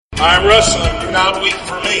I'm wrestling. Do not weep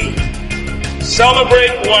for me.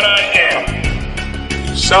 Celebrate what I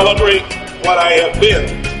am. Celebrate what I have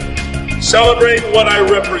been. Celebrate what I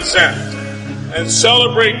represent. And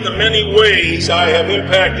celebrate the many ways I have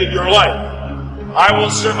impacted your life. I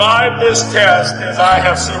will survive this test as I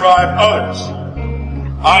have survived others.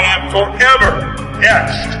 I am forever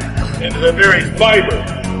etched into the very fiber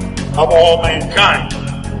of all mankind.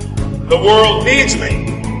 The world needs me.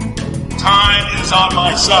 Time is on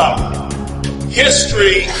my side.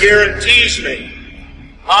 History guarantees me.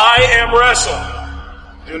 I am wrestling.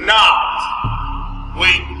 Do not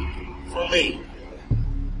wait for me.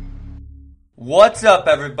 What's up,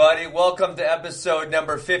 everybody? Welcome to episode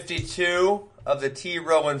number 52 of the T.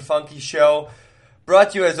 Rowan Funky Show.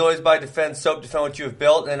 Brought to you, as always, by Defense Soap. Defend what you have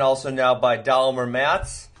built. And also now by Dahlinger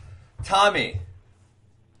Mats. Tommy,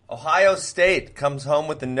 Ohio State comes home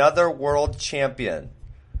with another world champion.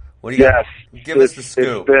 What do you got? Give us the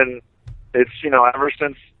scoop. It's ever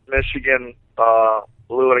since Michigan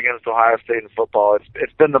blew it against Ohio State in football,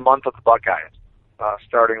 it's been the month of the Buckeyes,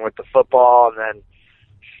 starting with the football and then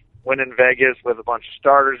winning Vegas with a bunch of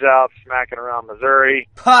starters out, smacking around Missouri,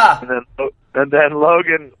 and then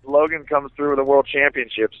Logan comes through with a world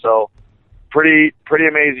championship. So pretty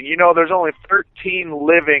amazing. There's only 13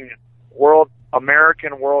 living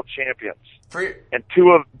American world champions. And two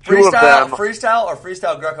of them freestyle or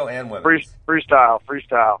freestyle Greco and women. Freestyle.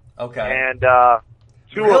 Okay. And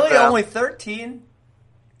two really of them only 13.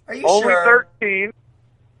 Are you only sure? 13.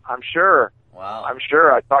 I'm sure. Wow. I'm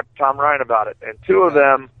sure. I talked to Tom Ryan about it, and two of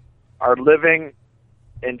them are living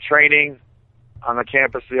and training on the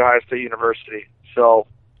campus of the Ohio State University. So,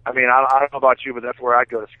 I don't know about you, but that's where I'd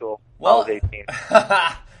go to school. Well, I was 18.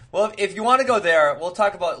 Well, if you want to go there, we'll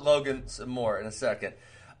talk about Logan some more in a second.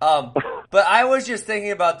 But I was just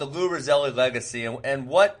thinking about the Lou Rosselli legacy and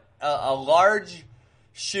what a large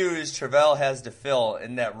shoes Travell has to fill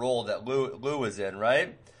in that role that Lou was in,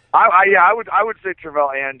 right? I would say Travell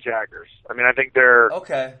and Jaggers. I think they're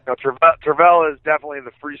okay. Travell is definitely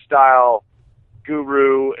the freestyle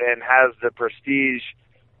guru and has the prestige,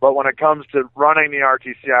 but when it comes to running the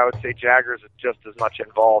RTC, I would say Jaggers is just as much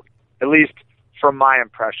involved, at least from my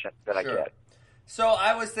impression that I get. So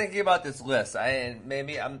I was thinking about this list. I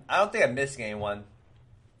don't think I'm missing anyone.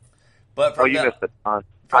 But you missed a ton.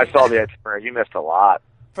 I saw the itinerary. You missed a lot.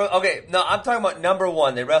 I'm talking about number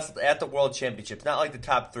one. They wrestled at the World Championships, not like the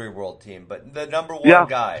top three world team, but the number one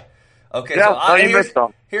guy. Okay,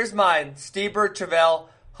 here's mine: Stieber, Travell,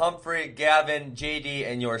 Humphrey, Gavin, JD,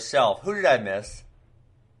 and yourself. Who did I miss?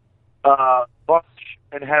 Bunch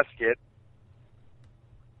and Heskett.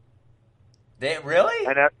 They really?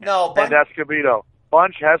 And Escobedo.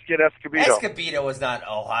 Bunch, Heskett, Escobedo. Escobedo was not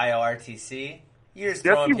Ohio RTC. You're just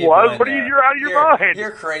yes, throwing he was. What You're out of your mind.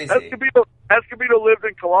 You're crazy. Escobedo lived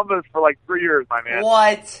in Columbus for like 3 years, my man.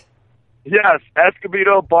 What? Yes,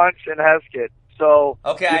 Escobedo, Bunch, and Heskett. So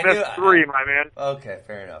you missed three, my man. Okay,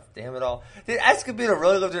 fair enough. Damn it all. Did Escobedo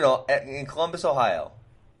really lived in Columbus, Ohio?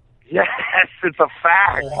 Yes, it's a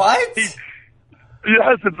fact. What?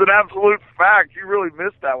 Yes, it's an absolute fact. You really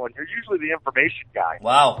missed that one. You're usually the information guy.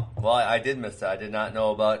 Wow. Well, I did miss that. I did not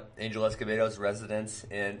know about Angel Escobedo's residence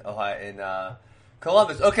in Ohio, in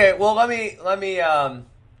Columbus. Okay, well, let me.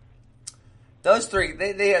 Those three,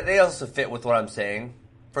 they also fit with what I'm saying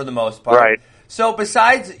for the most part. Right. So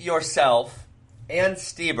besides yourself and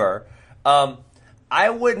Stieber, I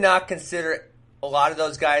would not consider a lot of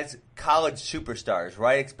those guys college superstars,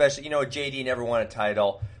 right? Especially, JD never won a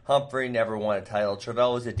title. Humphrey never won a title.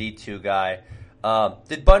 Travell was a D2 guy.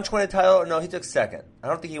 Did Bunch win a title? Or no, he took second. I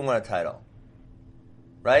don't think he won a title.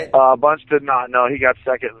 Right? Bunch did not. No, he got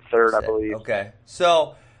second and third, I believe. Okay.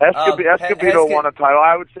 So Escobedo won a title.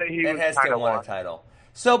 I would say he was kind of won a title.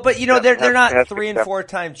 So, but they're not 3- and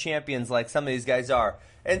 4-time champions like some of these guys are.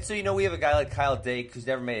 And so, we have a guy like Kyle Dake who's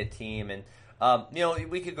never made a team, and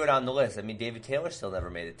we could go down the list. David Taylor still never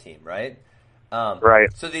made a team, right? Right.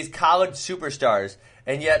 So these college superstars,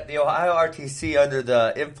 and yet the Ohio RTC, under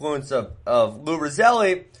the influence of Lou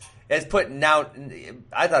Rosselli, has put now,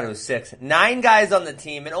 I thought it was 9 guys on the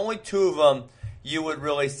team, and only 2 of them you would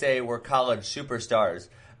really say were college superstars.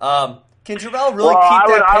 Can Travell really keep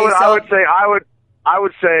that pace up? I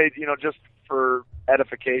would say, just for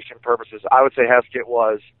edification purposes, I would say Heskett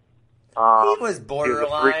was. He was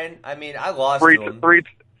borderline. I lost to him.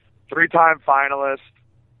 Three-time finalist.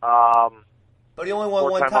 But he only won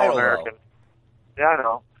one title, All-American. Yeah, I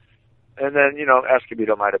know. And then,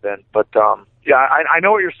 Escobedo might have been. But, I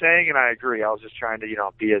know what you're saying, and I agree. I was just trying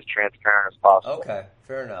to, be as transparent as possible. Okay,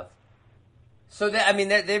 fair enough. So,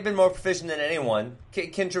 they've been more proficient than anyone.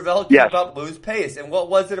 Can Travell keep up Lou's pace? And what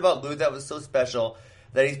was it about Lou that was so special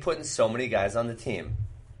that he's putting so many guys on the team.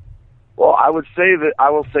 Well, I will say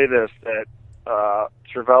this, that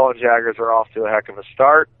Travell and Jaggers are off to a heck of a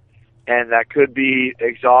start, and that could be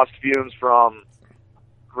exhaust fumes from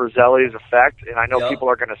Roselli's effect, and I know people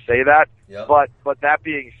are going to say that. Yep. But that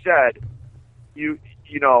being said, you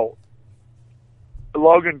know,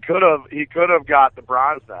 Logan could have got the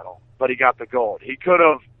bronze medal, but he got the gold. He could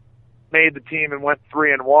have made the team and went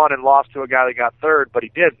 3-1 and lost to a guy that got third, but he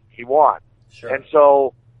didn't. He won. Sure. And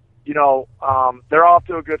so, you know, they're off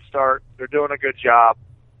to a good start. They're doing a good job,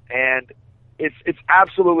 and it's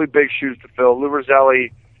absolutely big shoes to fill. Lou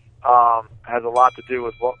Roselli has a lot to do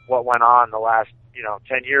with what went on the last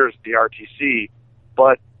 10 years at the RTC.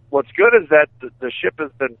 But what's good is that the ship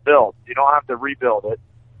has been built. You don't have to rebuild it.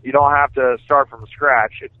 You don't have to start from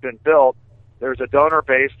scratch. It's been built. There's a donor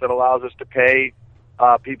base that allows us to pay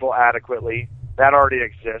people adequately. That already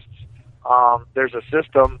exists. There's a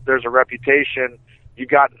system. There's a reputation. You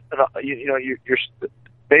got, you're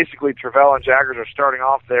basically Travell and Jaggers are starting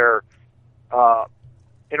off their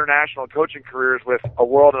international coaching careers with a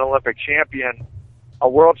world and Olympic champion, a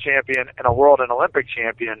world champion, and a world and Olympic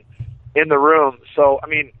champion in the room. So, I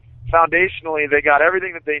mean, foundationally, they got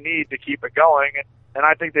everything that they need to keep it going, and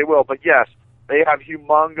I think they will. But yes, they have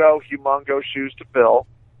humongous shoes to fill,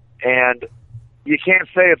 and you can't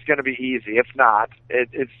say it's going to be easy. It's not.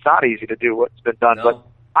 It's not easy to do what's been done. No. But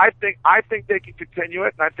I think they can continue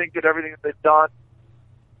it, and I think that everything that they've done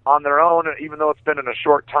on their own, even though it's been in a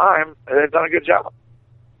short time, they've done a good job.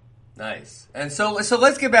 Nice. And so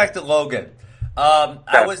let's get back to Logan.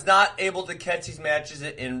 I was not able to catch these matches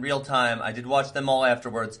in real time. I did watch them all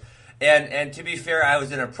afterwards. And to be fair, I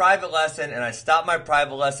was in a private lesson, and I stopped my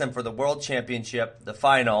private lesson for the World Championship, the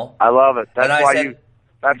final. I love it. That's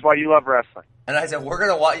why you love wrestling. And I said, we're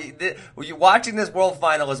gonna watch. Watching this World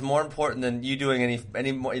Final is more important than you doing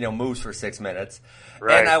any moves for 6 minutes.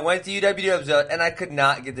 Right. And I went to UWW, and I could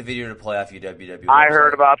not get the video to play off UWW. I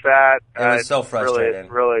heard about that. It was so frustrating.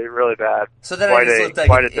 Really bad. So then I just looked like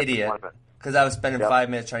an idiot because I was spending 5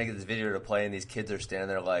 minutes trying to get this video to play, and these kids are standing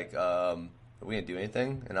there like, are we gonna do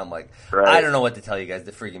anything? And I'm like, right. I don't know what to tell you guys.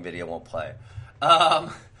 The freaking video won't play.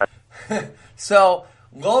 So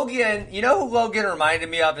Logan, you know who Logan reminded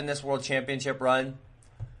me of in this World Championship run?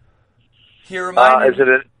 He reminded me.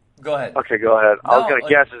 Go ahead. Okay, go ahead. No, I was going to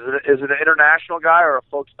guess. Is it an international guy or a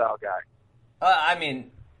folk style guy? I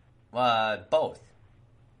mean, both.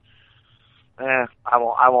 I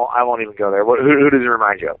won't even go there. Who does he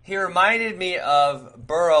remind you of? He reminded me of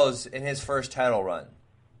Burroughs in his first title run.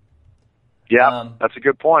 Yeah, that's a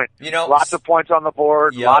good point. Lots of points on the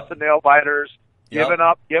board, lots of nail biters. Giving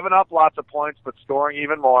up lots of points, but scoring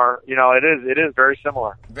even more. It is very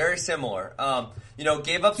similar. Very similar.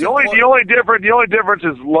 Gave up. The only difference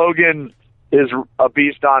is Logan is a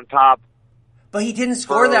beast on top. But he didn't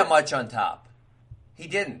score that much on top. He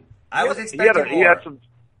didn't. I was expecting more.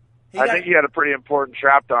 I think he had a pretty important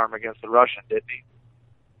trapped arm against the Russian, didn't he?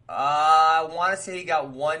 I want to say he got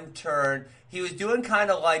one turn. He was doing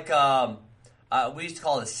kind of like we used to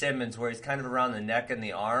call it Simmons, where he's kind of around the neck and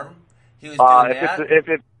the arm. He was doing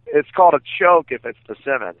that. It's called a choke if it's the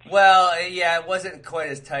Simmons. Well, yeah, it wasn't quite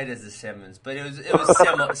as tight as the Simmons, but it was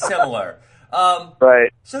similar.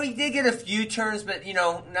 Right. So he did get a few turns, but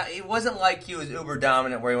it wasn't like he was uber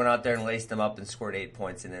dominant where he went out there and laced them up and scored 8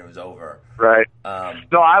 points and then it was over. Right.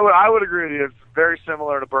 No, I would agree with you. It's very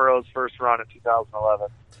similar to Burroughs' first run in 2011.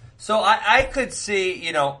 So I could see,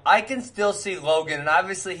 I can still see Logan, and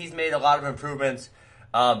obviously he's made a lot of improvements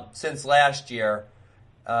since last year.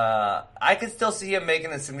 I could still see him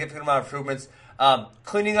making a significant amount of improvements,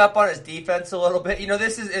 cleaning up on his defense a little bit.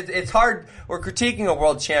 It's hard. We're critiquing a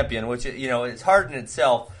world champion, which it's hard in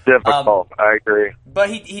itself. Difficult. I agree.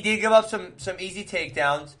 But he did give up some easy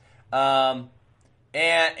takedowns,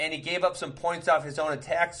 and he gave up some points off his own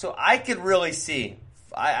attack. So I could really see.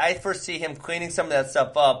 I foresee him cleaning some of that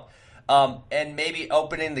stuff up, and maybe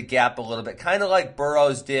opening the gap a little bit, kind of like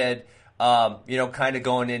Burroughs did. Kind of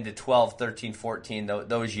going into 12, 13, 14,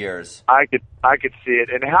 those years. I could see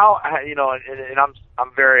it, and and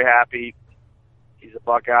I'm very happy. He's a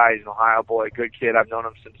Buckeye. He's an Ohio boy, good kid. I've known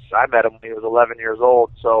him since I met him when he was 11 years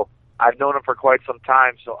old. So I've known him for quite some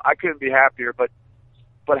time. So I couldn't be happier. But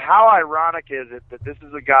how ironic is it that this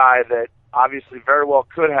is a guy that obviously very well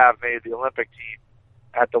could have made the Olympic team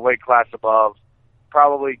at the weight class above.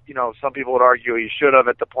 Probably, some people would argue he should have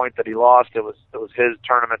at the point that he lost. It was his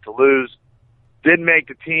tournament to lose. Didn't make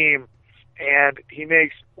the team, and he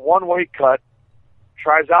makes one weight cut,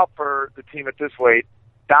 tries out for the team at this weight,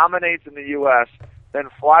 dominates in the U.S., then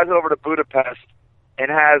flies over to Budapest and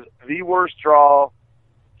has the worst draw,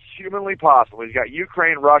 humanly possible. He's got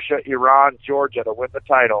Ukraine, Russia, Iran, Georgia to win the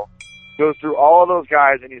title. Goes through all of those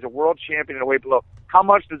guys, and he's a world champion in a weight below. How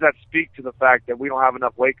much does that speak to the fact that we don't have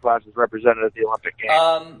enough weight classes represented at the Olympic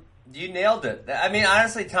Games? You nailed it. I mean,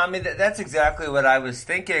 honestly, Tommy, that's exactly what I was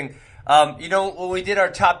thinking. When we did our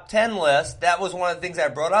top 10 list, that was one of the things I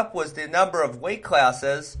brought up was the number of weight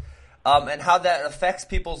classes and how that affects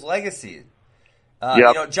people's legacy.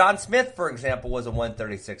 John Smith, for example, was a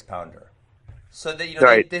 136-pounder. So that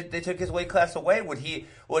right. they took his weight class away. Would he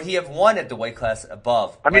have won at the weight class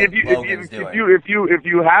above? I mean, if you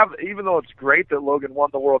have, even though it's great that Logan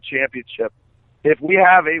won the world championship, if we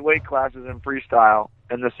have 8 weight classes in freestyle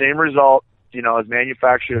and the same result, is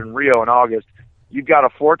manufactured in Rio in August, you've got a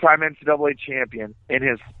 4-time NCAA champion in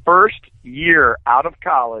his first year out of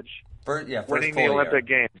college, winning the Olympic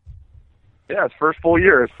Games. Yeah, his first full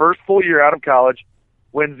year. His first full year out of college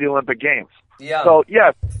wins the Olympic Games. Yeah. So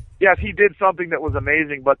yes, he did something that was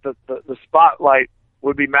amazing, but the spotlight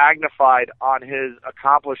would be magnified on his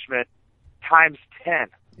accomplishment times 10.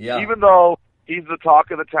 Yeah. Even though he's the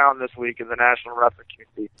talk of the town this week in the national wrestling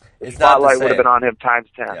community, the spotlight would have been on him times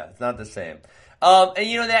 10. Yeah, it's not the same.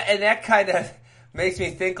 That kind of makes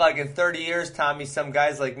me think, like, in 30 years, Tommy, some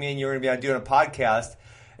guys like me and you are going to be doing a podcast,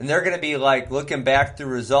 and they're going to be, like, looking back through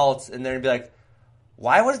results, and they're going to be like,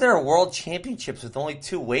 why was there a world championships with only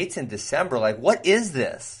 2 weights in December? Like, what is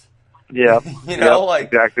this? Yeah.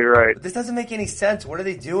 Exactly right. This doesn't make any sense. What are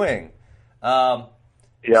they doing?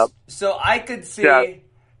 Yep. So I could see,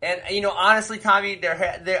 and, honestly, Tommy,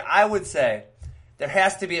 I would say there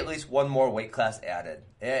has to be at least one more weight class added.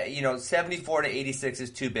 74 to 86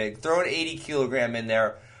 is too big. Throw an 80 kilogram in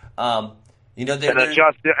there. And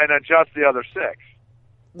adjust the other 6.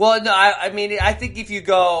 Well, no, I think if you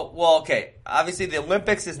go, obviously the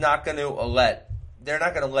Olympics is not going to they're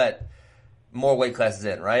not going to let more weight classes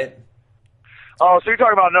in, right? Oh, so you're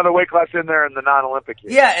talking about another weight class in there in the non-Olympic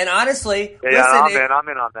year? Yeah, and honestly, I'm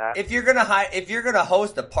in on that. If you're gonna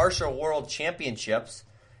host the partial world championships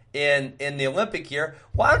in the Olympic year,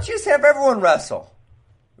 why don't you just have everyone wrestle?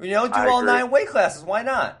 Do all 9 weight classes. Why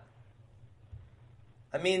not?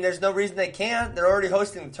 I mean, there's no reason they can't. They're already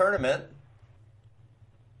hosting the tournament,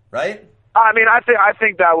 right? I mean, I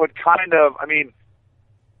think that would kind of. I mean,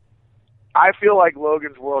 I feel like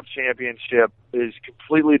Logan's world championship is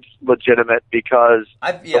completely legitimate because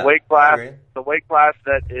the weight class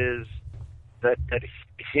that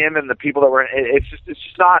him and the people that were in, it's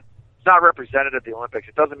just not represented at the Olympics.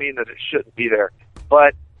 It doesn't mean that it shouldn't be there,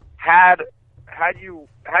 but had you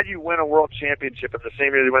win a world championship in the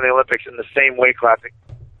same year you win the Olympics in the same weight class, it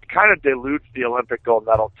kind of dilutes the Olympic gold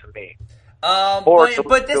medal to me. But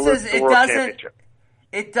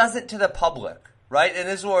it doesn't to the public. Right, and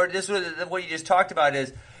this is what you just talked about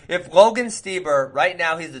is if Logan Stieber right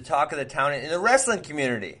now he's the talk of the town in the wrestling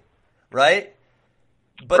community, right?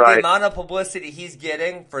 But the amount of publicity he's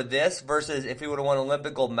getting for this versus if he would have won an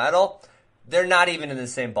Olympic gold medal, they're not even in the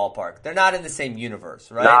same ballpark. They're not in the same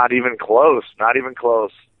universe, right? Not even close.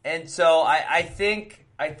 And so I think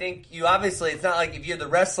you obviously it's not like if you're the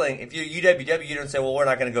wrestling, if you're UWW, you don't say, well, we're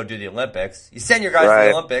not going to go do the Olympics. You send your guys to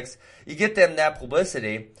the Olympics, you get them that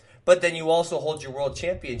publicity. But then you also hold your world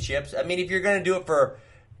championships. I mean, if you're going to do it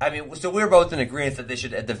so we're both in agreement that they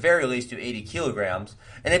should at the very least do 80 kilograms.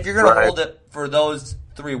 And if you're going to hold it for those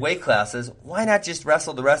 3 weight classes, why not just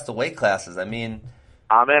wrestle the rest of the weight classes? I mean,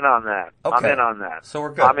 I'm in on that. Okay. I'm in on that. So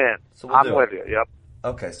we're good. I'm in. So I'm with you. Yep.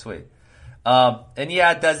 Okay, sweet.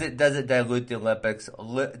 Does it dilute the Olympics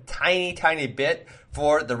a tiny bit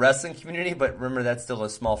for the wrestling community? But remember, that's still a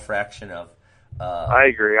small fraction of. I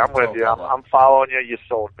agree. I'm with you. I'm following you. You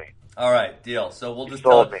sold me. All right, deal. So we'll just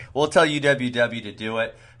tell UWW to do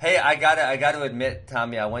it. Hey, I gotta admit,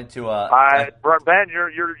 Tommy, I went to Ben,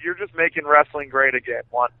 you're just making wrestling great again,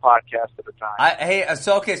 one podcast at a time.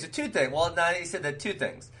 So 2 things. Well, now you said that 2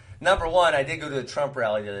 things. Number 1, I did go to a Trump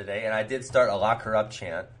rally the other day, and I did start a lock her up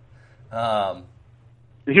chant.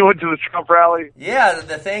 You went to the Trump rally? Yeah,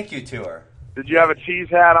 the thank you tour. Did you have a cheese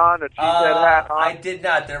hat on? Hat on? I did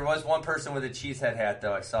not. There was one person with a cheese head hat,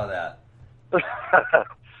 though. I saw that.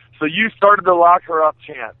 So you started the lock her up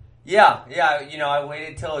chant. Yeah. I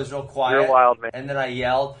waited till it was real quiet. You're a wild man. And then I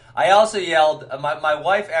yelled. I also yelled. My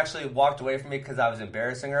wife actually walked away from me because I was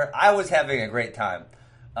embarrassing her. I was having a great time.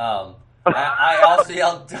 I also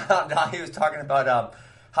yelled. He was talking about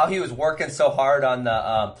how he was working so hard on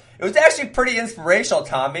the. It was actually pretty inspirational,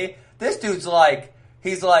 Tommy. This dude's like.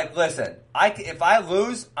 He's like, listen, if I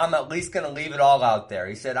lose, I'm at least going to leave it all out there.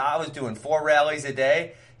 He said, I was doing 4 rallies a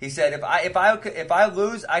day. He said, if I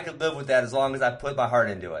lose, I could live with that as long as I put my heart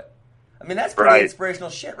into it. I mean, that's pretty Right. inspirational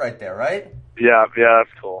shit right there, right? Yeah, that's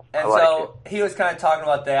cool. And I like so he was kind of talking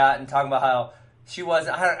about that and talking about how she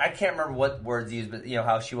wasn't, I can't remember what words he used, but,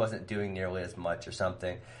 how she wasn't doing nearly as much or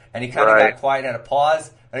something. And he kind of Right. got quiet and had a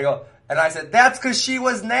pause. And I said, that's because she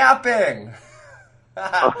was napping. And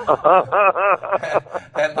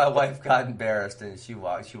my wife got embarrassed and she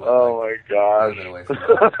walked Oh my a gosh. little bit away from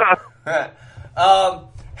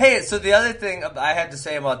me. Hey, so the other thing I had to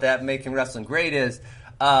say about that making wrestling great is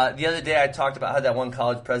the other day I talked about how that one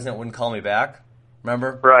college president wouldn't call me back.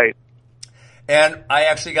 Remember? Right. And I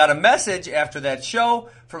actually got a message after that show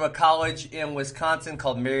from a college in Wisconsin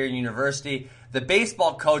called Marion University. The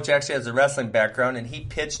baseball coach actually has a wrestling background, and he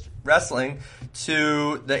pitched wrestling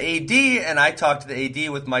to the AD, and I talked to the AD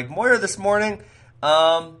with Mike Moyer this morning.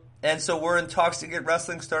 And so we're in talks to get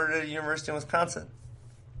wrestling started at a university in Wisconsin.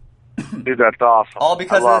 Dude, that's awesome. All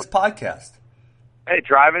because of this podcast. Hey,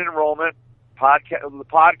 drive-in enrollment podcast.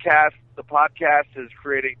 The podcast is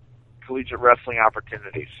creating collegiate wrestling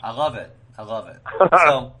opportunities. I love it.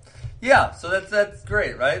 So, yeah, so that's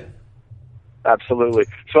great, right? Absolutely.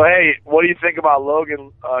 So, hey, what do you think about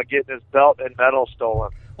Logan getting his belt and medal stolen?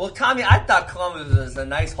 Well, Tommy, I thought Columbus was a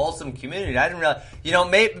nice, wholesome community. I didn't realize,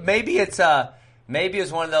 maybe it's maybe it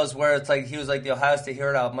was one of those where it's like he was like the Ohio State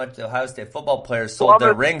hero, how much the Ohio State football players sold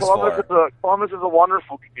their rings for. Columbus is a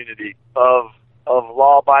wonderful community of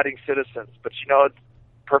law-abiding citizens, but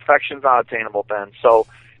perfection's not attainable, Ben. So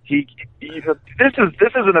this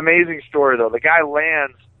is an amazing story though. The guy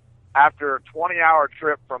lands after a 20-hour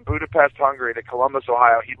trip from Budapest, Hungary to Columbus,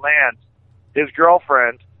 Ohio. He lands. His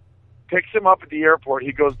girlfriend picks him up at the airport.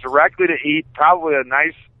 He goes directly to eat probably a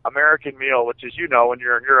nice American meal, which is when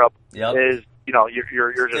you're in Europe is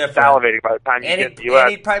you're just different. Salivating by the time you get to the U.S.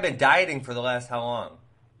 And he'd probably been dieting for the last how long?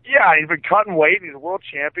 Yeah, he's been cutting weight. And he's a world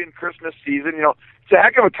champion. Christmas season, it's a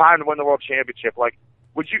heck of a time to win the world championship. Like,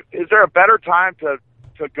 is there a better time to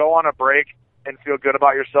go on a break and feel good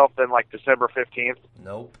about yourself than like December 15th?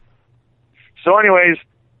 Nope. So, anyways,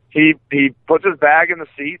 he puts his bag in the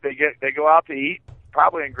seat. They go out to eat,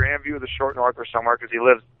 probably in Grandview, the Short North, or somewhere, because he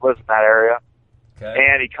lives in that area. Okay.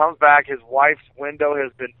 And he comes back. His wife's window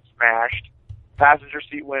has been smashed, passenger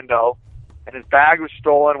seat window, and his bag was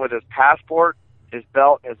stolen with his passport, his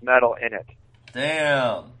belt, and his medal in it.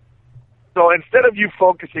 Damn. So instead of you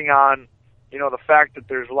focusing on, the fact that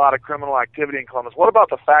there's a lot of criminal activity in Columbus, what about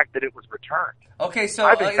the fact that it was returned? Okay, so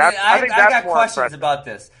I think that's got more questions impressive. about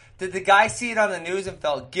this. Did the guy see it on the news and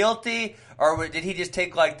felt guilty, or did he just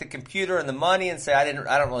take like the computer and the money and say, I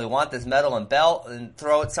don't really want this medal and belt, and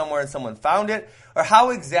throw it somewhere and someone found it? Or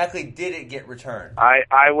how exactly did it get returned?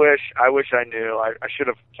 I wish I knew. I should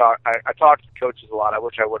have talked. I talked to coaches a lot. I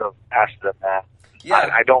wish I would have asked them that. Yeah.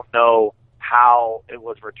 I don't know how it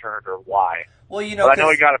was returned or why. Well, but I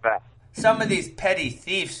know he got it back. Some of these petty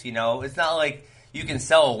thieves, it's not like you can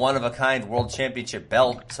sell a one-of-a-kind world championship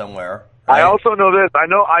belt somewhere. Right? I also know this. I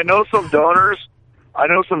know some donors. I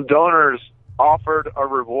know some donors offered a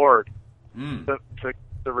reward to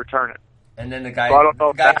return it. And then the guy, So I don't know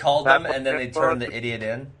if called them, that's and then they turned the idiot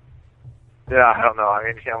in. Yeah, I don't know. I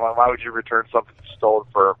mean, why would you return something stolen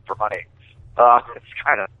for money? It's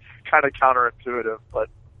kind of counterintuitive. But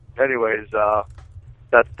anyways,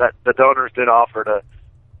 that the donors did offer to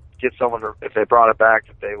get someone to, if they brought it back,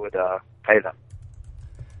 that they would pay them.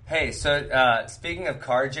 Hey, so speaking of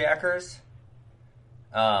carjackers,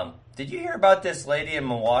 did you hear about this lady in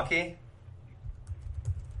Milwaukee?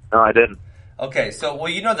 No, I didn't. Okay, so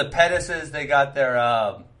the Pettises, they got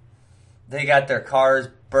their cars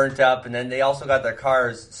burnt up, and then they also got their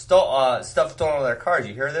cars stuff stolen out of their cars.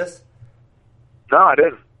 You hear this? No, I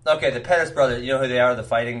didn't. Okay, the Pettis brothers. You know who they are? The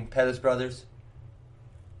fighting Pettis brothers.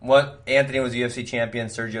 What? Anthony was a UFC champion.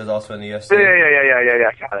 Sergio's also in the UFC.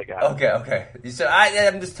 Yeah. Got it. Okay. So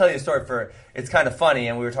I'm just telling you a story it's kind of funny,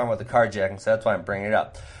 and we were talking about the carjacking, so that's why I'm bringing it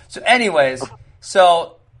up. So anyways,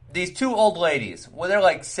 these two old ladies, they're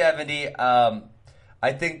like 70. I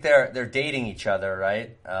think they're dating each other,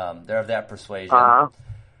 right? They're of that persuasion. Uh-huh.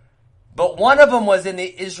 But one of them was in the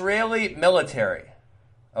Israeli military,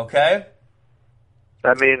 okay?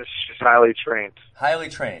 That means she's highly trained. Highly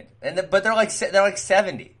trained, but they're like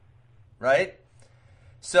 70, right?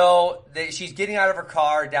 So she's getting out of her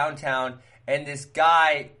car downtown, and this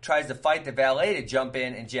guy tries to fight the valet to jump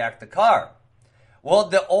in and jack the car. Well,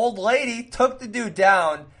 the old lady took the dude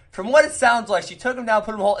down. From what it sounds like, she took him down,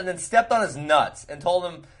 put him in and then stepped on his nuts and told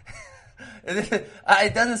him.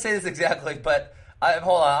 It doesn't say this exactly, but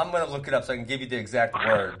hold on, I'm going to look it up so I can give you the exact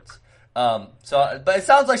words. But it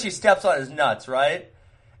sounds like she steps on his nuts, right?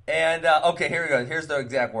 And, okay, here we go. Here's the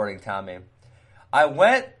exact wording, Tommy. I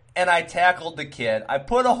went and I tackled the kid. I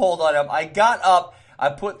put a hold on him. I got up. I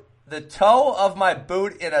put the toe of my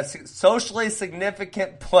boot in a socially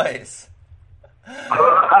significant place.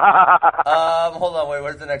 Hold on, wait,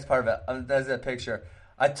 where's the next part of it? There's that picture.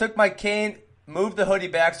 I took my cane, moved the hoodie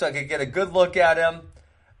back so I could get a good look at him.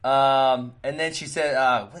 And then she said,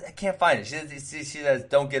 I can't find it. She says,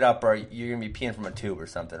 don't get up or you're going to be peeing from a tube or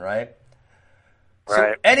something, right?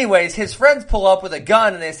 Right. So anyways, his friends pull up with a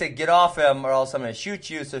gun and they say, get off him or else I'm going to shoot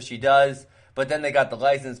you. So she does. But then they got the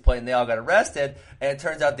license plate and they all got arrested. And it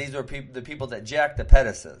turns out these were the people that jacked the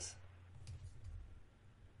Pettises.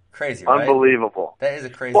 Crazy, right? Unbelievable. That is a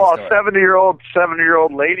crazy story. story. Well, a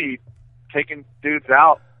 70-year-old lady taking dudes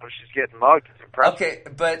out when she's getting mugged is impressive. Okay,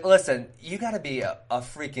 but listen, you got to be a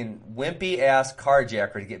freaking wimpy-ass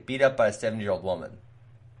carjacker to get beat up by a 70-year-old woman.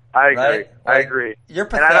 I agree. Right? I agree. You're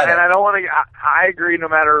pathetic. And I don't want to. I agree. No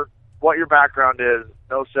matter what your background is,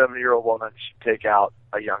 no 70-year-old woman should take out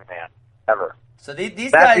a young man ever. So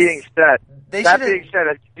these that guys. Being said,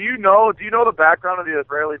 do you know the background of the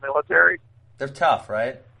Israeli military? They're tough,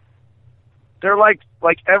 right? They're like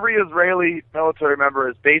every Israeli military member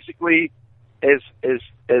is basically is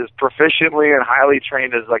proficiently and highly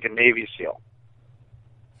trained as like a Navy SEAL.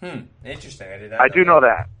 Interesting. I do know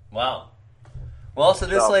that. Wow. Well, so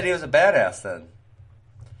this lady was a badass then.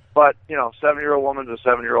 But 7-year-old woman's a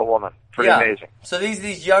 7-year-old woman. Pretty amazing. So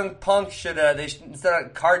these young punks should instead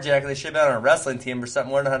of carjacking, they should be on a wrestling team or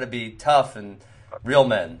something, learn how to be tough and real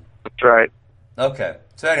men. That's right. Okay.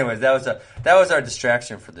 So, anyways, that was our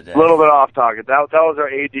distraction for the day. A little bit off target. That was our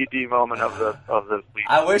ADD moment of the week.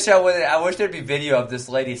 I wish there'd be video of this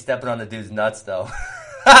lady stepping on the dude's nuts, though.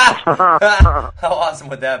 How awesome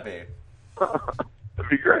would that be? That'd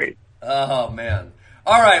be great. Oh man!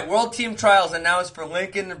 All right, World Team Trials announced for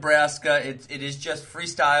Lincoln, Nebraska. It is just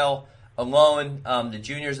freestyle alone. The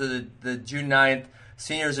juniors are the June 9th,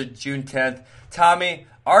 seniors are June 10th. Tommy,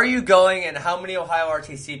 are you going, and how many Ohio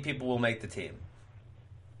RTC people will make the team?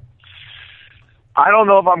 I don't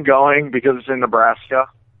know if I'm going because it's in Nebraska.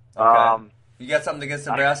 Okay. You got something against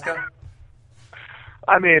Nebraska?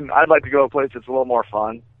 I mean, I'd like to go to a place that's a little more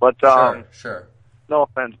fun, but sure. No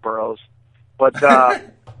offense, Burroughs, but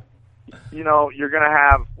you're gonna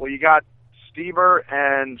have you got Stieber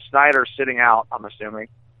and Snyder sitting out. I'm assuming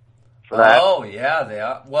for that. Oh yeah, they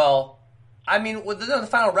are. Well, I mean, the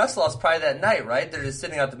final wrestle is probably that night, right? They're just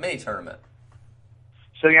sitting out the mini tournament.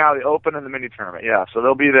 Sitting out the open and the mini tournament, yeah. So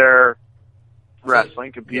they'll be there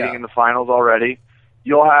wrestling, competing in the finals already.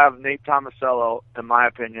 You'll have Nate Tomasello, in my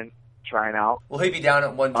opinion, trying out. Will he be down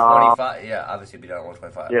at 125? Yeah, obviously he'll be down at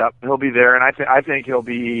 125. Yeah, he'll be there, and I think he'll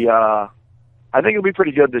be. I think he'll be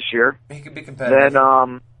pretty good this year. He could be competitive.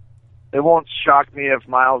 Then it won't shock me if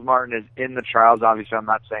Miles Martin is in the trials. Obviously, I'm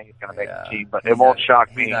not saying he's going to make the team, but it won't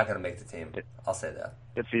shock me. He's not going to make the team. I'll say that.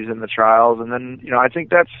 If he's in the trials, and then I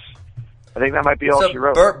think that might be all she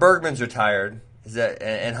wrote. Bergman's retired.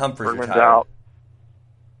 And Humphrey's Bergman's retired. out.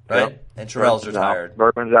 Right? Yep. And Terrell's retired.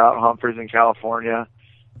 Bergman's out. Humphrey's in California.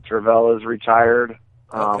 Terrell is retired.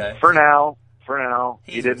 Okay. For now.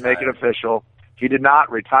 He didn't retired. make it official. He did not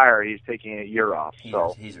retire. He's taking a year off. He's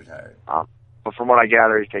retired. But from what I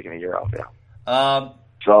gather, he's taking a year off, yeah.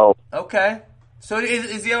 So. Okay. So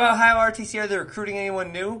is the Ohio RTC, are they recruiting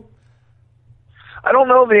anyone new? I don't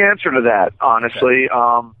know the answer to that, honestly.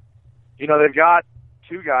 Okay. They've got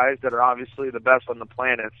two guys that are obviously the best on the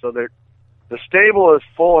planet, so the stable is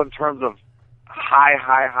full in terms of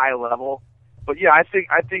high level. But yeah, I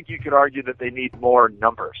think you could argue that they need more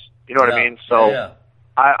numbers. You know what I mean? So yeah.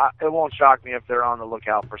 It won't shock me if they're on the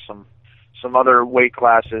lookout for some other weight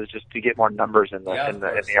classes just to get more numbers in the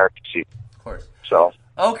RTC. Of course. So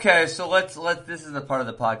okay, so let's this is the part of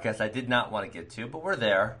the podcast I did not want to get to, but we're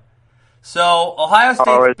there. So Ohio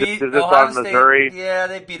State beat Ohio State. Missouri? Yeah,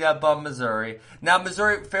 they beat up on Missouri. Now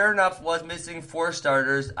Missouri, fair enough, was missing 4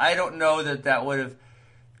 starters. I don't know that would have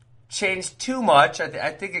changed too much.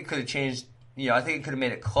 I think it could have changed. I think it could have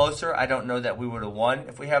made it closer. I don't know that we would have won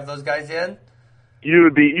if we have those guys in. You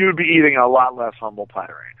would be eating a lot less humble pie right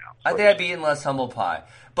now. I think I'd be eating less humble pie.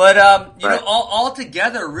 But all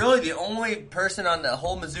together, really the only person on the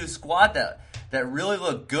whole Mizzou squad that really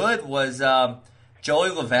looked good was Joey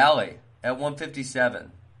LaValle at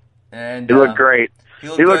 157. And he looked great. He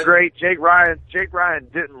looked great. Jake Ryan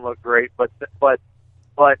didn't look great, but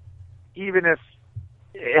even if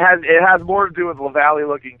it has more to do with LaValle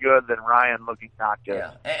looking good than Ryan looking not good.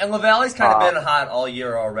 Yeah, and LaValle's kind of been hot all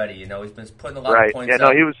year already. He's been putting a lot of points. Yeah,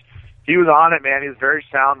 no, he was on it, man. He was very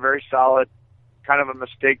sound, very solid, kind of a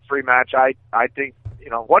mistake-free match. I think.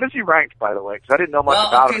 What is he ranked, by the way? Because I didn't know much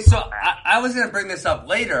about him. Okay, so I was going to bring this up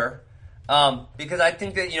later because I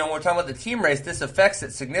think that when we're talking about the team race, this affects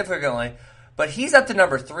it significantly. But he's up to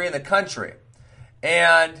number 3 in the country,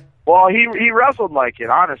 and Well, he wrestled like it,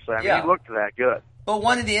 honestly. I mean, he looked that good. But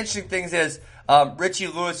one of the interesting things is Richie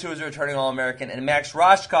Lewis, who was a returning All-American, and Max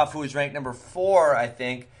Roshkoff, who was ranked number 4, I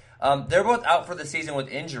think, they're both out for the season with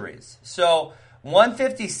injuries. So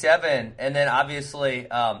 157, and then obviously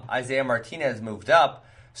Isaiah Martinez moved up.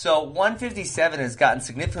 So 157 has gotten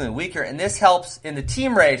significantly weaker, and this helps in the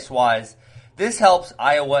team race-wise. This helps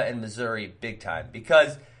Iowa and Missouri big time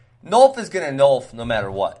because Nolf is going to Nolf no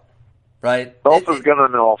matter what, right? Nolf is going to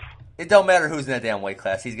Nolf. It don't matter who's in that damn weight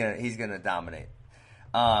class. He's gonna dominate.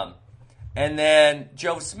 And then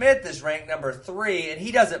Joe Smith is ranked number 3, and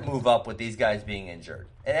he doesn't move up with these guys being injured.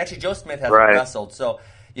 And actually, Joe Smith hasn't wrestled, so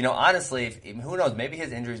honestly, who knows? Maybe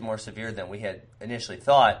his injury is more severe than we had initially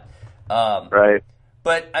thought. Right.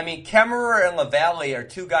 But I mean, Kemmerer and LaValle are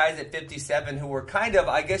 2 guys at 57 who were kind of,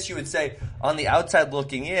 I guess you would say, on the outside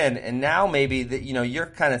looking in, and now maybe that you're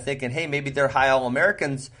kind of thinking, hey, maybe they're high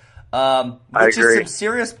All-Americans. Which is some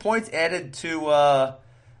serious points added to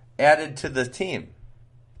the team.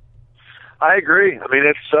 I agree. I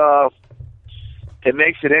mean, it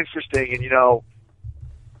makes it interesting, and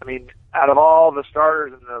I mean, out of all the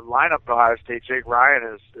starters in the lineup at Ohio State, Jake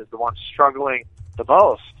Ryan is the one struggling the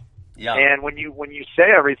most. Yeah. And when you say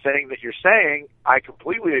everything that you're saying, I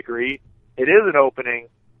completely agree. It is an opening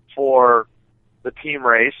for the team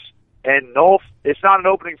race. And Nolf, it's not an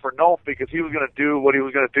opening for Nolf because he was going to do what he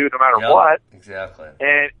was going to do no matter what. Exactly.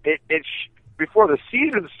 And before the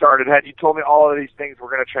season started, had you told me all of these things were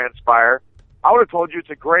going to transpire, I would have told you it's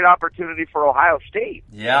a great opportunity for Ohio State.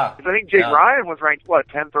 Yeah. Because I think Jake Ryan was ranked,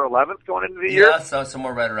 10th or 11th going into the year? Yeah, so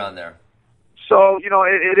somewhere right around there. So,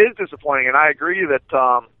 it is disappointing, and I agree that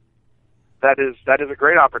that is a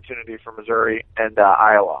great opportunity for Missouri and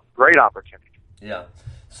Iowa. Great opportunity. Yeah.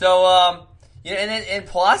 So, and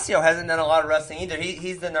Palacio hasn't done a lot of wrestling either.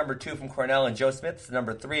 He's the number 2 from Cornell, and Joe Smith's the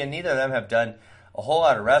number 3, and neither of them have done a whole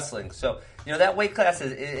lot of wrestling. So, that weight class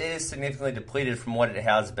is significantly depleted from what it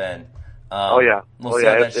has been. We'll see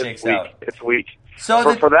how that shakes out. It's weak.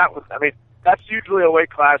 So for that, I mean, that's usually a weight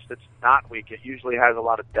class that's not weak. It usually has a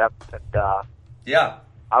lot of depth, and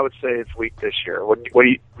I would say it's weak this year. Would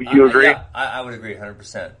you agree? Yeah, I would agree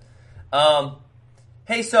 100%.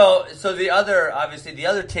 Hey, so the other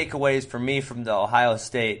takeaways for me from the Ohio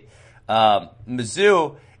State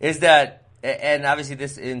Mizzou is that, and obviously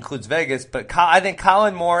this includes Vegas, but I think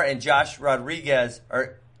Colin Moore and Jose Rodriguez,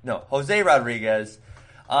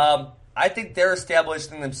 I think they're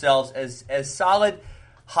establishing themselves as solid,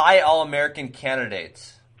 high All-American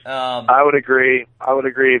candidates. I would agree.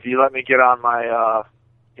 If you let me get on my,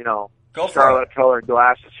 scarlet-colored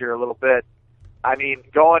glasses here a little bit. I mean,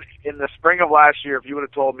 going in the spring of last year, if you would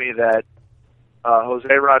have told me that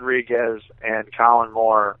Jose Rodriguez and Colin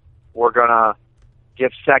Moore were going to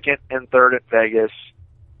get 2nd and 3rd at Vegas,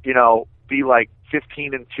 be like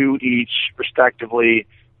 15-2 each, respectively,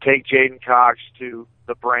 take Jaden Cox to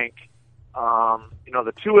the brink.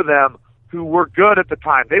 The 2 of them who were good at the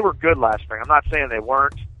time, they were good last spring. I'm not saying they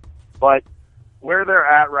weren't, but where they're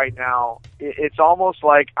at right now, it's almost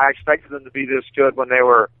like I expected them to be this good when they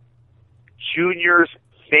were juniors,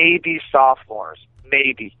 maybe sophomores.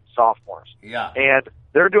 Yeah. And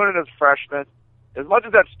they're doing it as freshmen. As much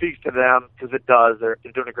as that speaks to them, because it does, they're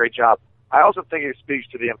doing a great job. I also think it speaks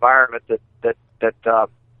to the environment that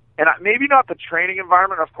and maybe not the training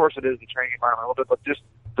environment. Of course, it is the training environment a little bit, but just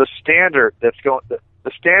the standard that's going,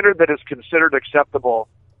 the standard that is considered acceptable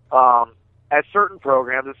at certain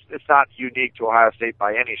programs. It's not unique to Ohio State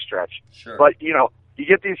by any stretch. Sure. But you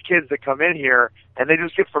get these kids that come in here and they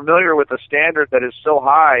just get familiar with a standard that is so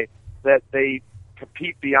high that they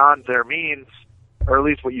compete beyond their means, or at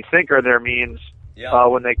least what you think are their means,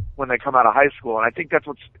 when they come out of high school. And I think that's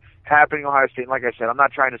what's happening at Ohio State. And like I said, I'm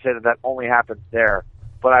not trying to say that only happens there,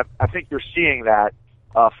 but I think you're seeing that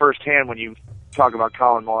firsthand when you talk about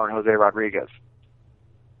Colin Moore and Jose Rodriguez.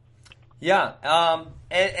 Yeah,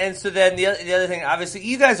 and so then the other thing, obviously,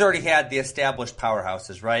 you guys already had the established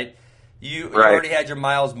powerhouses, right? You already had your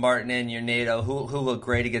Miles Martin and your Nato, who looked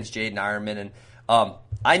great against Jaden Ironman, and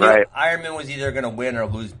I knew Ironman was either going to win or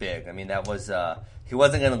lose big. I mean, that was he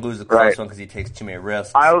wasn't going to lose a close one because he takes too many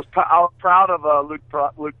risks. I was proud of Luke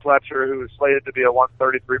Pletcher, who was slated to be a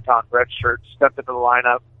 133-pound redshirt, stepped into the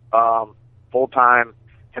lineup full time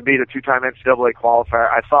and beat a 2-time NCAA qualifier.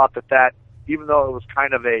 I thought that even though it was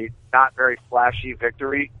kind of a not very flashy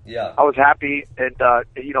victory, I was happy, and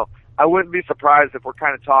I wouldn't be surprised if we're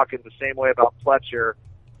kind of talking the same way about Pletcher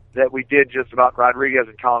that we did just about Rodriguez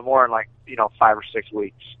and Colin Moore in 5 or 6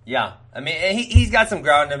 weeks. Yeah, I mean, he's got some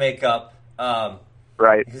ground to make up,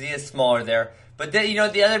 right? Because he is smaller there. But then,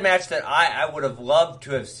 the other match that I would have loved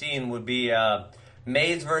to have seen would be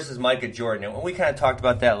Mays versus Micah Jordan. And we kind of talked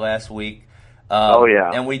about that last week.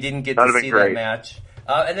 And we didn't get to see that match.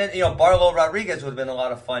 And then, Barlow Rodriguez would have been a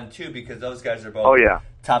lot of fun, too, because those guys are both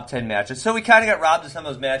top 10 matches. So we kind of got robbed of some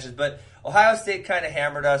of those matches, but Ohio State kind of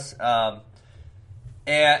hammered us.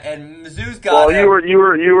 And Mizzou's got. Well, you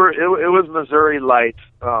were. It was Missouri light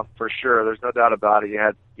for sure. There's no doubt about it. You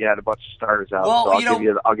had a bunch of starters out. Well, so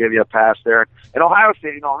I'll give you a pass there. And Ohio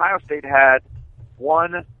State had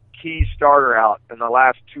one key starter out in the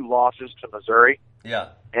last two losses to Missouri. Yeah.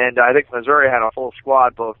 And I think Missouri had a full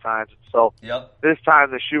squad both times. So this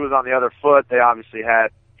time the shoe was on the other foot. They obviously had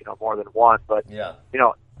more than one. But even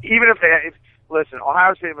if listen,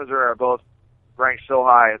 Ohio State and Missouri are both ranked so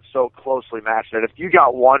high and so closely matched that if you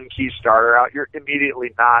got one key starter out, you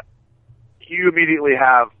immediately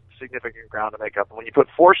have significant ground to make up. And when you put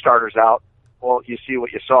four starters out, well, you see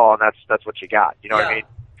what you saw, and that's what you got. You know what I mean?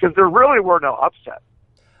 Because there really were no upsets.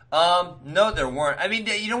 No, there weren't. I mean,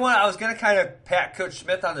 you know what? I was going to kind of pat Coach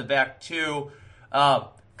Smith on the back, too.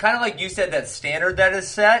 Kind of like you said, that standard that is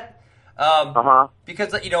set.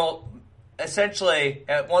 Because, essentially,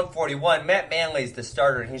 at 141, Matt Manley's the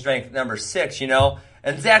starter, and he's ranked number 6,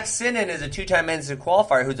 And Zach Sinnen is a two-time NCAA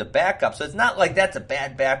qualifier who's a backup. So it's not like that's a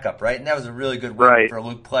bad backup, right? And that was a really good win for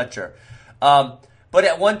Luke Pletcher. But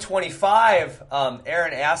at 125,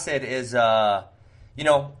 Aaron Acid is,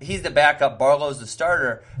 he's the backup. Barlow's the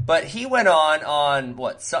starter. But he went on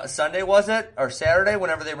what, Sunday was it? Or Saturday,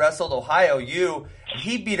 whenever they wrestled Ohio U.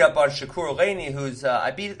 He beat up on Shakur Laney, who's, I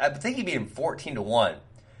think he beat him 14-1.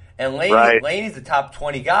 And Laney's the top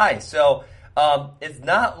 20 guy. So it's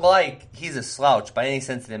not like he's a slouch by any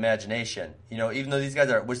sense of the imagination. Even though these guys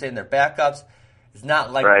we're saying they're backups, it's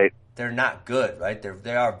not like they're not good, right?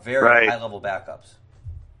 They are very high-level backups.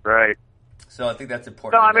 Right. So I think that's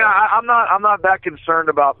important. No, I mean, I'm not that concerned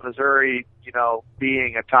about Missouri,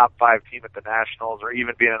 being a top 5 team at the Nationals or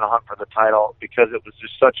even being in the hunt for the title because it was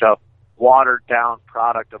just such a watered-down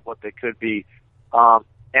product of what they could be.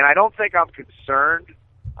 And I don't think I'm concerned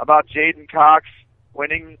about Jaden Cox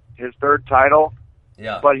winning his 3rd title,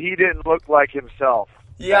 but he didn't look like himself.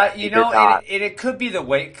 Yeah, it could be the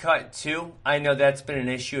weight cut, too. I know that's been an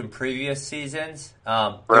issue in previous seasons.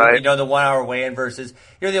 The 1 hour weigh-in versus,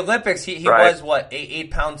 the Olympics, he was,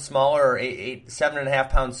 8 pounds smaller or 7.5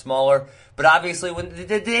 pounds smaller. But obviously, when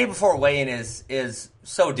the day before weigh-in is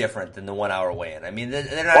so different than the 1 hour weigh-in. I mean, they're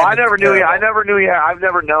not. Well, I've never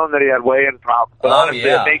known that he had weigh-in problems. But honestly,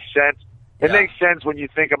 it makes sense. It makes sense when you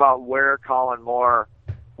think about where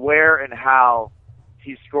and how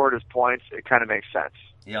he scored his points. It kind of makes sense.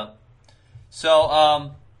 Yeah. So,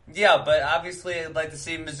 but obviously I'd like to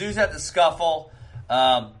see Mizzou's at the scuffle.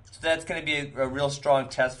 So that's going to be a real strong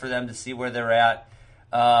test for them to see where they're at.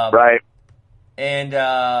 And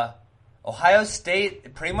Ohio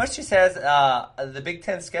State pretty much just has the Big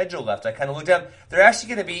Ten schedule left. I kind of looked up. They're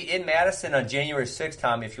actually going to be in Madison on January 6th,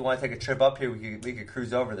 Tommy. If you want to take a trip up here, we could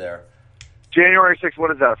cruise over there. January 6th,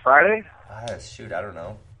 what is that, Friday? I don't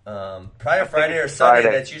know. Probably Friday or Sunday.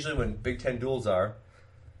 Friday. That's usually when Big Ten duels are.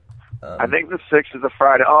 I think the 6th is a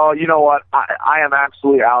Friday. Oh, you know what? I am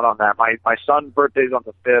absolutely out on that. My son's birthday's on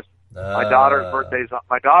the 5th. My daughter's birthday's on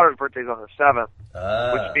the 7th,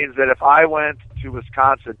 which means that if I went to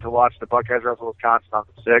Wisconsin to watch the Buckeyes wrestle Wisconsin on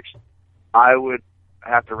the 6th, I would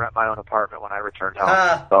have to rent my own apartment when I returned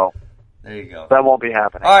home. So there you go. That won't be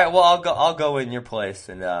happening. All right. Well, I'll go in your place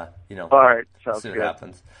and All right. Sounds see good. What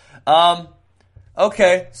happens.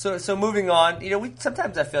 Okay. So moving on. We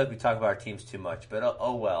sometimes I feel like we talk about our teams too much, but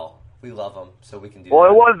oh well. We love them, so we can do Well, that.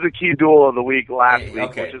 it was the key duel of the week last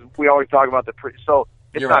week, which is we always talk about so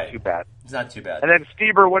it's not too bad. It's not too bad. And then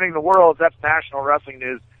Stieber winning the Worlds, that's national wrestling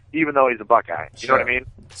news, even though he's a Buckeye. You know what I mean?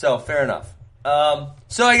 So, fair enough.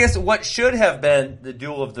 So I guess what should have been the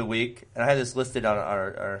duel of the week, and I have this listed on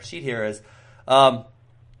our sheet here, is Iowa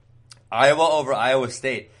over Iowa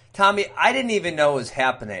State. Tommy, I didn't even know it was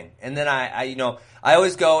happening. And then I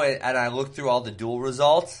always go and I look through all the duel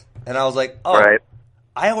results, and I was like,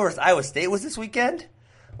 Iowa versus Iowa State was this weekend?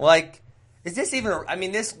 Like, is this even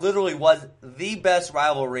this literally was the best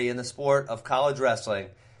rivalry in the sport of college wrestling.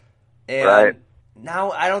 And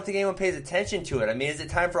now I don't think anyone pays attention to it. I mean, is it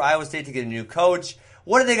time for Iowa State to get a new coach?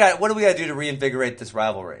 What do we got to do to reinvigorate this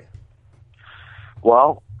rivalry?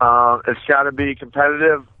 Well, it's got to be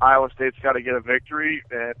competitive. Iowa State's got to get a victory,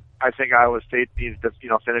 and I think Iowa State needs to,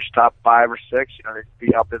 finish top 5 or 6.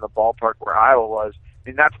 Be up in the ballpark where Iowa was. I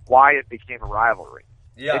mean, that's why it became a rivalry.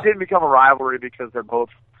 Yeah. It didn't become a rivalry because they're both,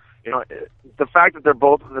 the fact that they're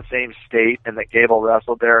both in the same state and that Gable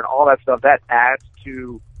wrestled there and all that stuff, that adds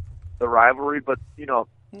to the rivalry. But,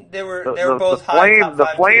 They were both high top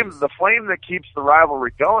five teams. The flame that keeps the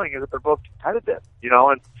rivalry going is that they're both competitive.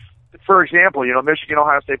 And for example, Michigan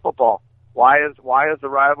Ohio State football. Why is the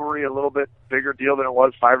rivalry a little bit bigger deal than it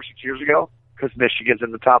was 5 or 6 years ago? Because Michigan's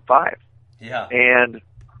in the top 5. Yeah, and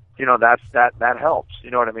that helps.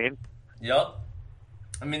 You know what I mean? Yep.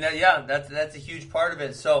 I mean that's a huge part of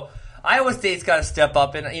it. So Iowa State's got to step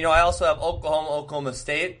up, and I also have Oklahoma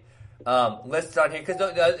State listed on here because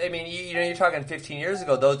you're talking 15 years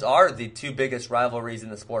ago. Those are the two biggest rivalries in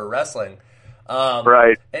the sport of wrestling.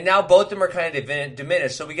 Right. And now both of them are kind of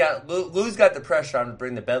diminished. So we got Lou's got the pressure on to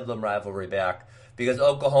bring the Bedlam rivalry back because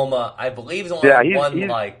Oklahoma, I believe, is only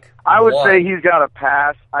I would say he's got a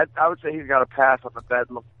pass. I would say he's got a pass on the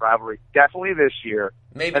Bedlam rivalry. Definitely this year.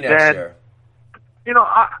 Maybe next year.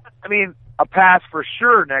 I mean, a pass for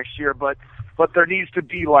sure next year, but there needs to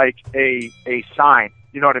be like a sign.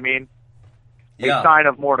 You know what I mean? Yeah. A sign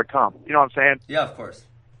of more to come. You know what I'm saying? Yeah, of course.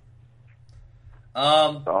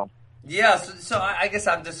 Yeah, so I guess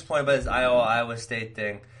I'm disappointed by this Iowa State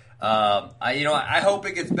thing. I hope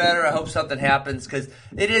it gets better. I hope something happens because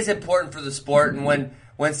it is important for the sport. And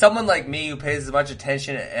when someone like me who pays as much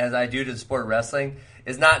attention as I do to the sport of wrestling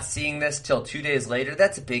is not seeing this till 2 days later,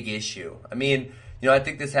 that's a big issue. I mean, I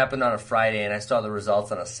think this happened on a Friday and I saw the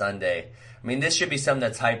results on a Sunday. I mean, this should be something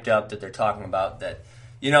that's hyped up that they're talking about that,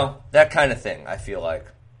 that kind of thing, I feel like.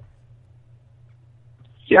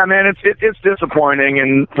 Yeah, man, it's disappointing,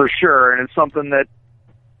 and for sure, and it's something that,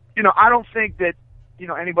 I don't think that,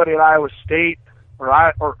 anybody at Iowa State or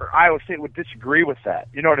Iowa State would disagree with that.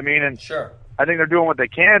 You know what I mean? And sure, I think they're doing what they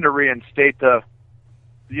can to reinstate the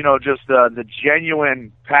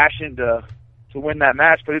genuine passion to win that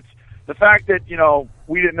match. But it's the fact that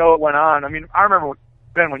we didn't know it went on. I mean, I remember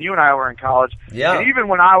Ben when you and I were in college. Yeah, and even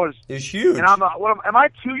when I was, it was huge. And am I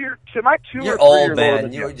 2 years? You're or 3 old, years man. older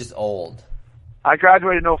than You're just old. I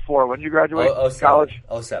graduated in 04. When did you graduate? College?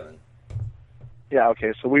 07. Yeah,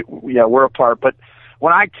 okay. So we're apart. But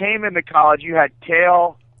when I came into college, you had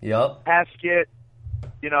Kale, yep, Haskett,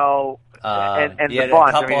 and you the had bunch.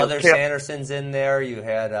 a couple other Sandersons in there. You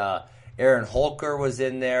had Aaron Holker was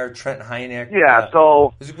in there, Trent Heineck. Yeah,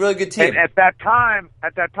 so it was a really good team. And at that time,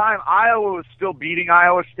 Iowa was still beating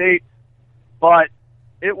Iowa State, but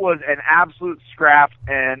it was an absolute scrap,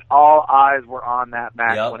 and all eyes were on that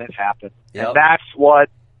match when it happened. Yep. And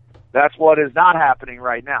that's what is not happening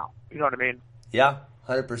right now. You know what I mean? Yeah,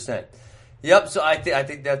 100%. Yep. So I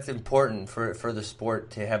think that's important for the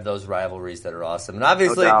sport to have those rivalries that are awesome. And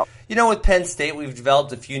obviously, with Penn State, we've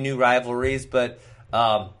developed a few new rivalries, but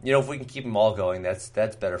if we can keep them all going, that's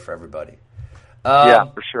better for everybody. Yeah,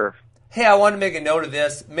 for sure. Hey, I want to make a note of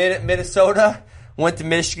this. Minnesota went to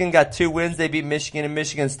Michigan, got 2 wins. They beat Michigan and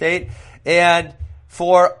Michigan State. And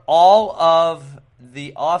for all of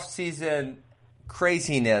the offseason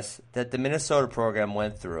craziness that the Minnesota program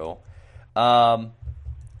went through,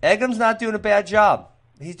 Eggum's not doing a bad job.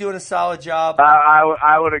 He's doing a solid job.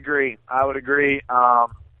 I would agree.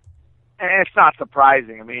 And it's not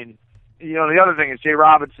surprising. I mean, the other thing is Jay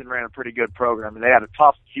Robinson ran a pretty good program, and they had a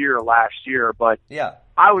tough year last year. But yeah,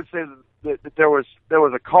 I would say that there was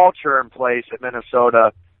a culture in place at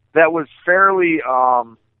Minnesota that was fairly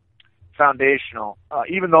foundational.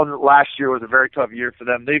 Even though last year was a very tough year for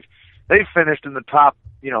them, they've finished in the top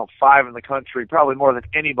 5 in the country probably more than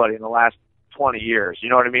anybody in the last 20 years. You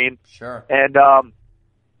know what I mean? Sure. And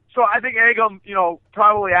so I think Eggum,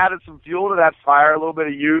 probably added some fuel to that fire, a little bit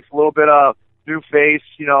of youth, a little bit of new face,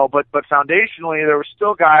 but foundationally there were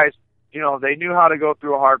still guys, they knew how to go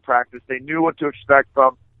through a hard practice. They knew what to expect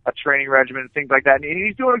from a training regimen and things like that. And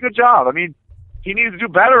he's doing a good job. I mean, he needs to do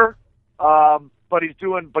better, but he's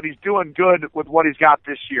doing good with what he's got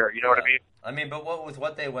this year. You know what I mean? I mean, but with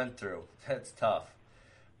what they went through, that's tough.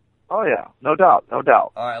 Oh yeah, no doubt. All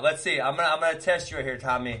right, let's see. I'm gonna test you right here,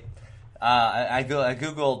 Tommy. I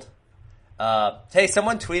googled. Hey,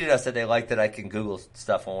 someone tweeted us that they like that I can Google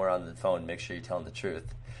stuff when we're on the phone. Make sure you're telling the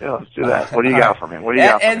truth. Yeah, let's do that. What do you got for me?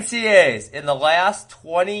 NCAAs in the last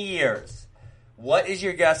 20 years. What is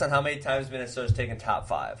your guess on how many times Minnesota's taken top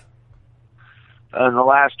 5? In the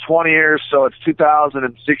last 20 years, so it's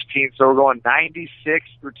 2016. So we're going 96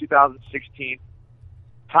 through 2016.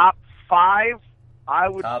 Top 5, I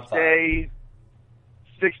would say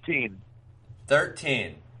 16.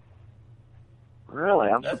 13. Really?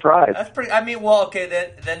 I'm surprised. That's pretty. I mean, well,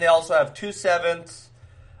 okay. Then they also have 2 7ths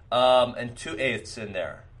and 2 8ths in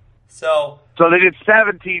there. So they did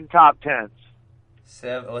 17 top 10s.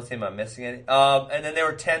 Let's see, am I missing any? And then they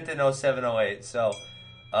were 10th in 07-08. So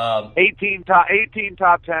 18 top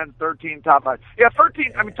 10s, 13 top 5. Yeah,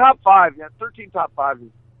 13. I mean, top 5. Yeah, 13 top 5s.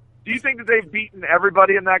 Do you think that they've beaten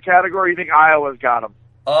everybody in that category? Or you think Iowa's got them?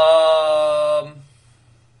 I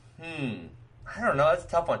don't know. That's a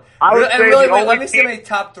tough one. I would say let me see how many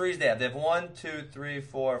top threes they have. They have 1, 2, 3,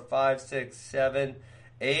 4, 5, 6, 7,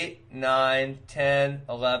 8, 9, 10,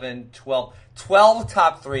 11, 12. 12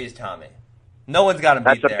 top threes, Tommy. No one's got them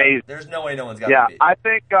beat That's amazing. there. There's no way no one's got them beat. I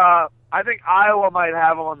think Iowa might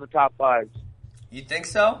have them on the top 5. You think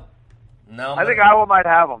so? No. I think Iowa might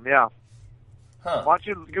have them, yeah. Huh. Why don't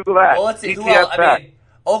you Google that? Well, let's see.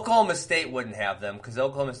 Oklahoma State wouldn't have them because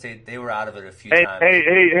Oklahoma State, they were out of it a few times.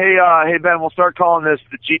 Hey, Ben, we'll start calling this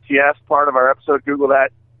the GTS part of our episode. Google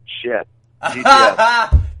that shit.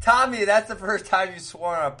 GTS. Tommy, that's the first time you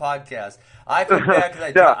swore on a podcast. I feel bad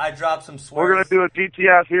because I dropped some swears. We're going to do a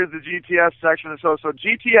GTS. Here's the GTS section. So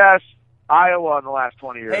GTS, Iowa in the last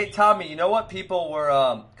 20 years. Hey, Tommy, you know what people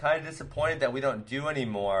were kind of disappointed that we don't do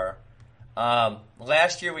anymore?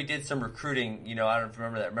 Last year we did some recruiting. I don't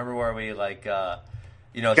remember that. Remember where we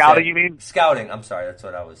scouting, you mean? Scouting. I'm sorry. That's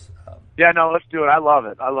what I was. Yeah, no, let's do it. I love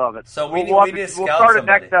it. So we'll start it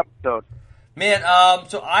next episode. Man,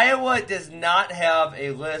 so Iowa does not have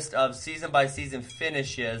a list of season-by-season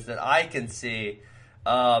finishes that I can see.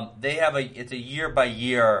 They have it's a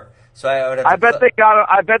year-by-year. So I bet they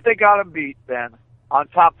got them beat, Ben, on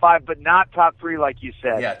top 5, but not top 3 like you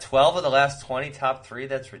said. Yeah, 12 of the last 20 top 3.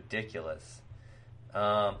 That's ridiculous.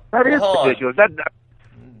 That is ridiculous.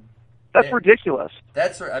 That's ridiculous.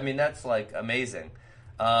 That's like amazing.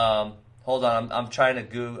 Hold on, I'm trying to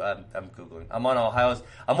Google. I'm Googling. I'm on Ohio's.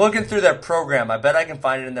 I'm looking through their program. I bet I can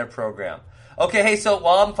find it in their program. Okay, hey, so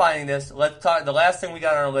while I'm finding this, let's talk. The last thing we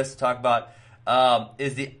got on our list to talk about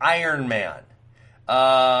is the Iron Man.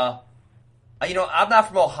 I'm not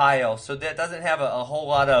from Ohio, so that doesn't have a whole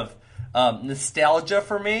lot of nostalgia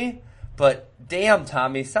for me. But damn,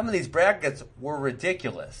 Tommy, some of these brackets were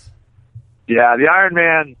ridiculous. Yeah, the Iron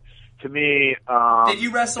Man, to me, did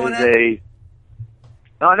you wrestle in it?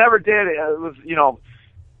 No, I never did. It was,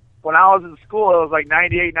 when I was in school, it was like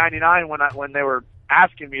 98, 99 when they were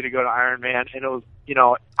asking me to go to Ironman, and it was,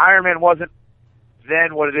 Ironman wasn't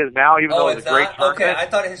then what it is now, even though it was a great tournament. Okay, I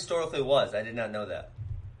thought it historically was. I did not know that.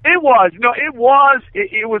 It was. No, it was.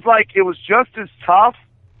 It was like, it was just as tough,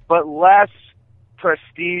 but less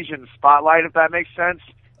prestige and spotlight, if that makes sense.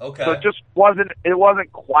 Okay. So it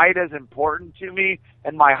wasn't quite as important to me.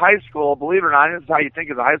 And my high school, believe it or not, this is how you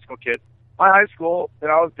think as a high school kid, my high school, I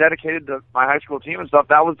was dedicated to my high school team and stuff.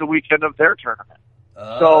 That was the weekend of their tournament.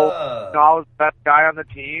 So, I was the best guy on the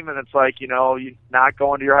team, and it's like, you not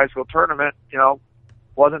going to your high school tournament,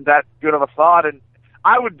 wasn't that good of a thought. And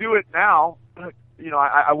I would do it now.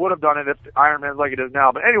 I would have done it if Ironman's like it is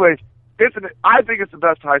now. But anyways, I think it's the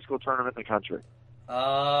best high school tournament in the country.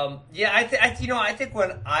 Yeah, I think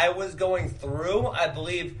when I was going through, I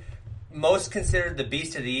believe most considered the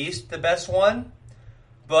Beast of the East the best one.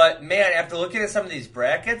 But man, after looking at some of these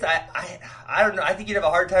brackets, I don't know. I think you'd have a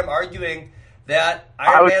hard time arguing that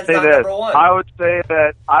Ironman's not number one. I would say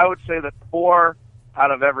that 4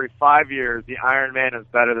 out of every 5 years, the Ironman is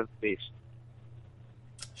better than the Beast.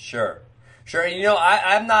 Sure.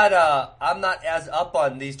 I'm not as up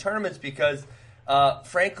on these tournaments because,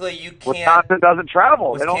 frankly, you can't. Wisconsin doesn't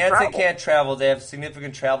travel. Wisconsin can't travel. They have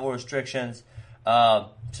significant travel restrictions. So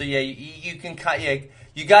yeah, you can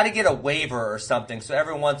you got to get a waiver or something. So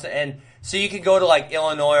so you can go to like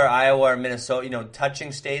Illinois or Iowa or Minnesota,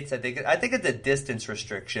 touching states. I think it's a distance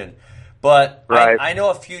restriction, but right. I know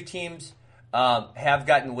a few teams have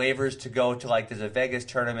gotten waivers to go to there's a Vegas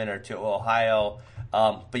tournament or to Ohio.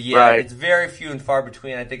 But yeah, right. It's very few and far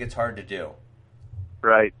between. I think it's hard to do.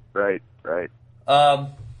 Right.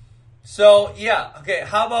 So yeah, okay.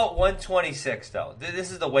 How about 126 though?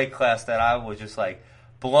 This is the weight class that I was just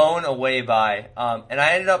blown away by. And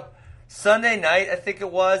I ended up Sunday night, I think it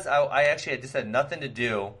was. I actually just had nothing to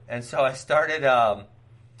do, and so I started. I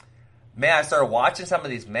started watching some of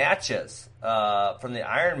these matches from the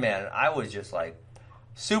Ironman, and I was just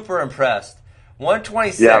super impressed.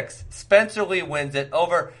 126, yep. Spencer Lee wins it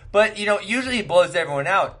over, but usually he blows everyone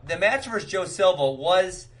out. The match versus Joe Silva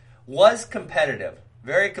was competitive,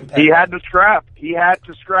 very competitive. He had to scrap. He had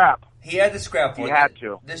to scrap. He had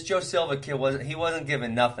to. This Joe Silva kid wasn't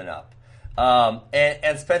giving nothing up.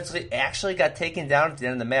 And Spencer Lee actually got taken down at the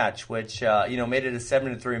end of the match, which made it a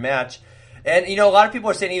 7-3 match. And a lot of people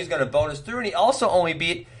are saying he was going to bonus through, and he also only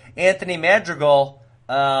beat Anthony Madrigal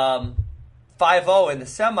 5-0 in the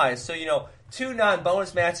semis. So 2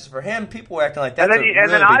 non-bonus matches for him. People were acting like that's a really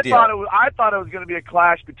big deal. I thought it was going to be a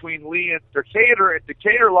clash between Lee and Decatur, and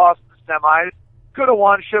Decatur lost the semis. Could have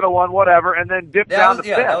won, should have won, whatever, and then dipped down to 5th.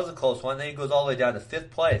 Yeah, that was a close one. Then he goes all the way down to 5th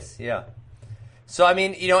place. Yeah. So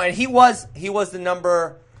and he was the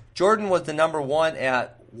number. Jordan was the number 1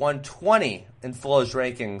 at 120 in Flo's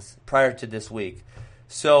rankings prior to this week.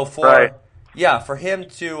 So for him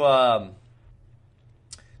to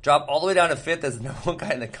drop all the way down to 5th as the number 1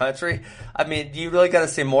 guy in the country, I mean, do you really got to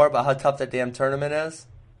say more about how tough that damn tournament is?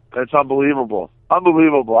 It's unbelievable.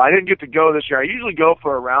 Unbelievable. I didn't get to go this year. I usually go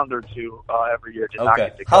for a round or two every year. Did not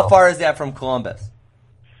get to go. How far is that from Columbus?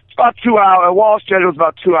 It's about 2 hours. Wall schedule is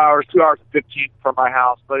about 2 hours, 2 hours and 15 from my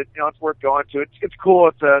house. But it's worth going to. It's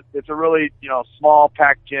cool. It's a really small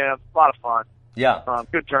packed gym. A lot of fun. Yeah.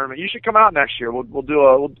 Good tournament. You should come out next year. We'll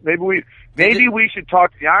do maybe we should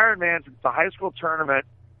talk to the Ironmans. It's a high school tournament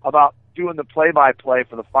about doing the play-by-play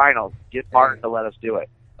for the finals. Get Martin to let us do it.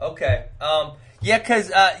 Okay. Yeah,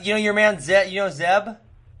 because, your man Zeb, Zeb?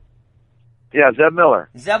 Yeah, Zeb Miller.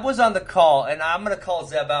 Zeb was on the call, and I'm going to call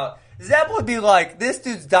Zeb out. Zeb would be like, this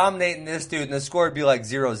dude's dominating this dude, and the score would be like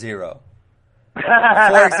 0-0.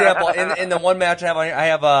 For example, in the one match I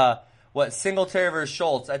have Singletary versus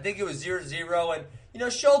Schultz. I think it was 0-0,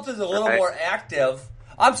 and, Schultz is a little more active.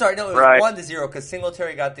 I'm sorry, no, it was 1-0, because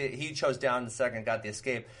Singletary he chose down in the second, got the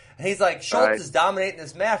escape. And he's like, Schultz is dominating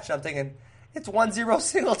this match, and I'm thinking, it's 1-0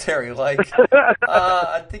 Singletary. Like,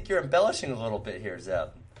 I think you're embellishing a little bit here, Zeb.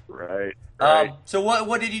 Right. So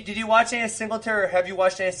what did you watch any Singletary, or have you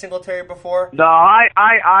watched any Singletary before? No, I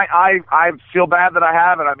feel bad that I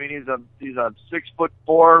haven't. I mean, he's a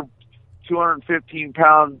 6'4",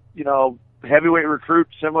 215-pound, heavyweight recruit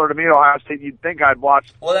similar to me at Ohio State. You'd think I'd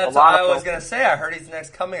watch. Well, that's what I was going to say. I heard he's the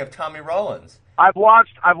next coming of Tommy Rollins. I've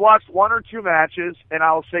watched 1 or 2 matches, and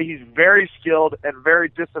I will say he's very skilled and very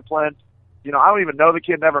disciplined. I don't even know the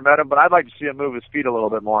kid, never met him, but I'd like to see him move his feet a little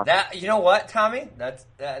bit more. You know what, Tommy? That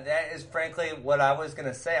is frankly what I was going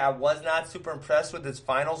to say. I was not super impressed with his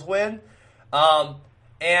finals win.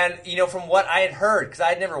 And, from what I had heard, because I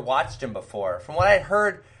had never watched him before, from what I had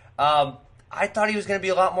heard, I thought he was going to be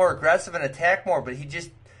a lot more aggressive and attack more, but he just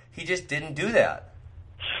didn't do that.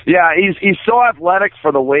 Yeah, he's so athletic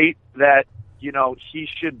for the weight that, he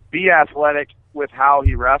should be athletic with how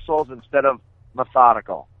he wrestles instead of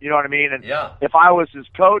methodical. You know what I mean? And if I was his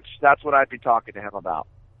coach, that's what I'd be talking to him about.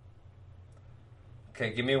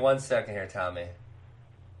 Okay, give me 1 second here, Tommy.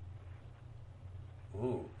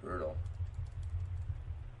 Ooh, brutal.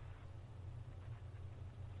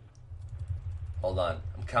 Hold on.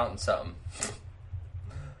 I'm counting something.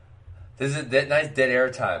 This is nice dead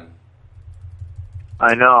air time.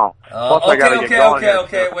 I know. Plus I gotta get going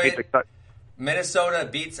okay, wait. Minnesota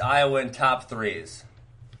beats Iowa in top threes.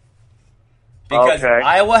 Because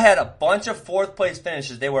Iowa had a bunch of 4th place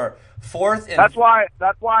finishes. They were 4th in... That's why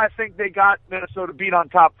I think they got Minnesota beat on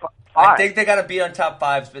top 5. I think they got to beat on top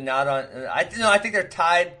 5s, but not on... I think they're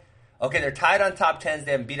tied... Okay, they're tied on top 10s.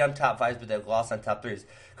 They haven't beat on top 5s, but they've lost on top 3s.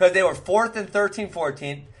 Because they were 4th in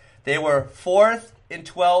 13-14. They were 4th in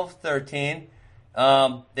 12-13.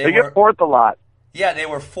 They get 4th a lot. Yeah, they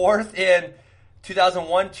were 4th in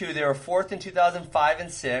 2001-2. They were 4th in 2005 and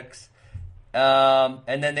 6.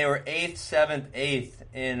 And then they were 8th, 7th,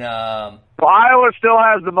 8th in... Well, Iowa still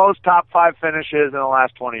has the most top 5 finishes in the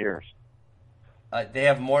last 20 years. They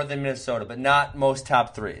have more than Minnesota, but not most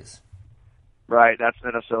top 3s. Right, that's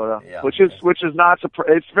Minnesota. Yeah, which is not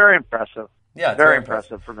it's very impressive. Yeah, very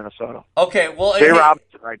impressive for Minnesota. Okay, well, Jay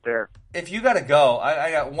Robinson right there. If you got to go,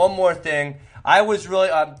 I got one more thing. I was really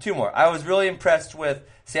 2 more. I was really impressed with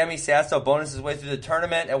Sammy Sasso bonus his way through the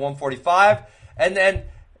tournament at 145, and then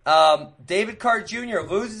David Carr Jr.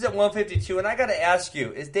 loses at 152. And I got to ask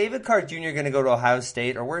you: is David Carr Jr. going to go to Ohio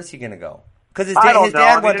State, or where's he going to go? Because his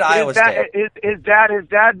dad went to Iowa State. His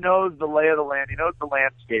dad knows the lay of the land. He knows the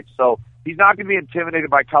landscape, so he's not going to be intimidated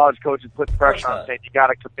by college coaches putting pressure on saying you got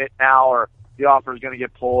to commit now or the offer is going to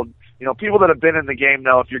get pulled. People that have been in the game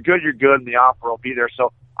know if you're good, and the offer will be there.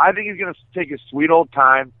 So I think he's going to take his sweet old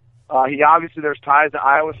time. There's ties to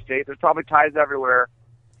Iowa State. There's probably ties everywhere.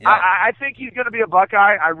 Yeah. I think he's going to be a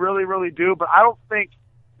Buckeye. I really, really do. But I don't think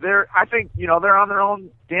they're on their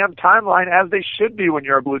own damn timeline as they should be when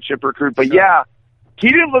you're a blue chip recruit. But he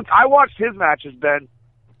didn't look. I watched his matches, Ben.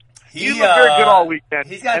 He looked very good all weekend.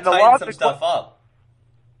 He's got to tighten some stuff up.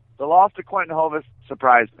 The loss to Quentin Hovis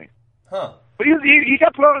surprised me. Huh. But he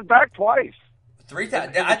got put on his back twice. 3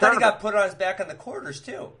 times. I thought he got put on his back in the quarters,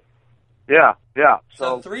 too. Yeah.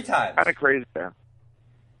 So 3 times. Kind of crazy there.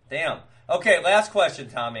 Damn. Okay, last question,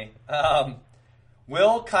 Tommy.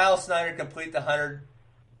 Will Kyle Snyder complete the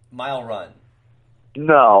 100-mile run?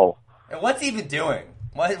 No. And what's he even doing?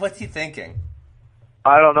 What's he thinking?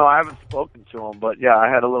 I don't know. I haven't spoken to him, but yeah, I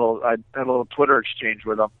had a little Twitter exchange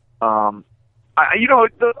with him. All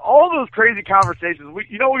those crazy conversations. What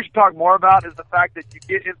we should talk more about is the fact that you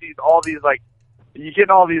get in all these like you get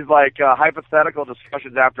all these like hypothetical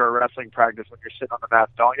discussions after a wrestling practice when you're sitting on the mat,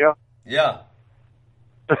 don't you? Yeah.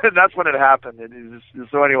 That's when it happened.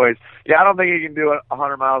 So anyways, yeah, I don't think he can do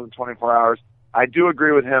 100 miles in 24 hours. I do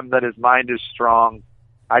agree with him that his mind is strong.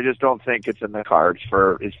 I just don't think it's in the cards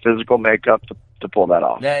for his physical makeup to pull that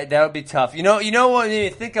off. That would be tough. You know what you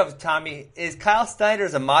think of, Tommy, is Kyle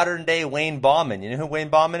Snyder's a modern day Wayne Bauman. You know who Wayne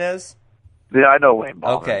Bauman is? Yeah, I know Wayne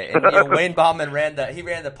Bauman. Okay, and Wayne Bauman ran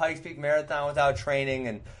the Pikes Peak Marathon without training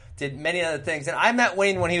and did many other things. And I met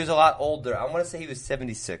Wayne when he was a lot older. I want to say he was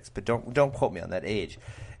 76, but don't quote me on that age.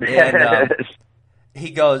 And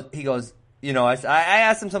he goes. I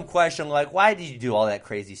asked him some question like, why did you do all that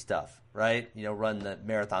crazy stuff? Right? Run the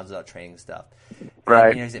marathons without training stuff.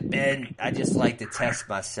 Right. And he said, Ben, I just like to test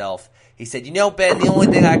myself. He said, Ben, the only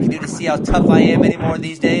thing I can do to see how tough I am anymore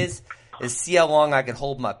these days is see how long I can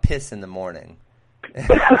hold my piss in the morning. And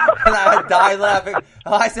I died laughing.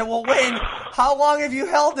 I said, well, Wayne, how long have you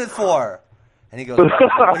held it for? And he goes,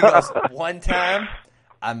 one time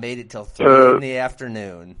I made it till 3 in the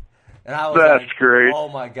afternoon. And I was that's like, great. Oh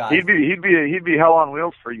my God. He'd be hell on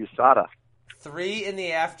wheels for USADA. 3 in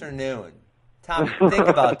the afternoon. Tommy, think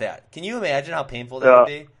about that. Can you imagine how painful that would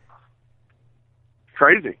be?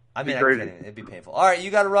 Crazy. I mean, crazy. It'd be painful. All right,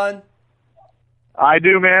 you got to run. I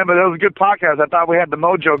do, man, but it was a good podcast. I thought we had the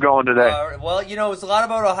mojo going today. Well, it's a lot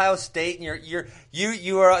about Ohio State, and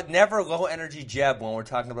you are never a low energy Jeb when we're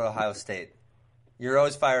talking about Ohio State. You're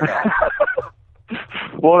always fired up.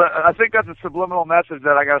 Well, I think that's a subliminal message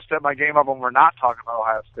that I got to step my game up when we're not talking about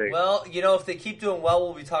Ohio State. Well, if they keep doing well,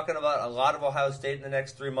 we'll be talking about a lot of Ohio State in the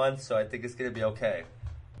next 3 months, so I think it's going to be okay.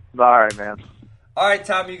 All right, man. All right,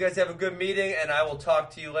 Tom, you guys have a good meeting, and I will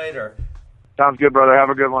talk to you later. Sounds good, brother. Have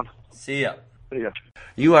a good one. See ya. See ya.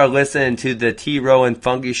 You are listening to the T. Rowe and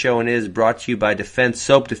Funky Show, and it is brought to you by Defense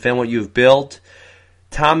Soap. Defend what you've built.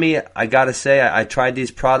 Tommy, I got to say, I tried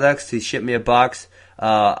these products. He shipped me a box.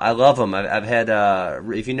 I love them. I've had,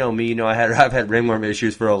 if you know me, I've had ringworm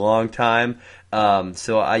issues for a long time.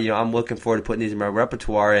 So I'm looking forward to putting these in my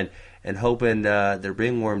repertoire and hoping the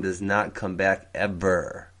ringworm does not come back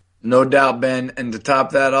ever. No doubt, Ben. And to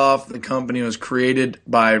top that off, the company was created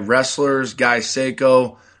by wrestlers. Guy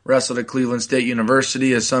Seiko wrestled at Cleveland State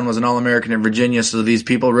University. His son was an All-American in Virginia, so these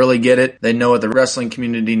people really get it. They know what the wrestling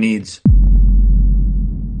community needs.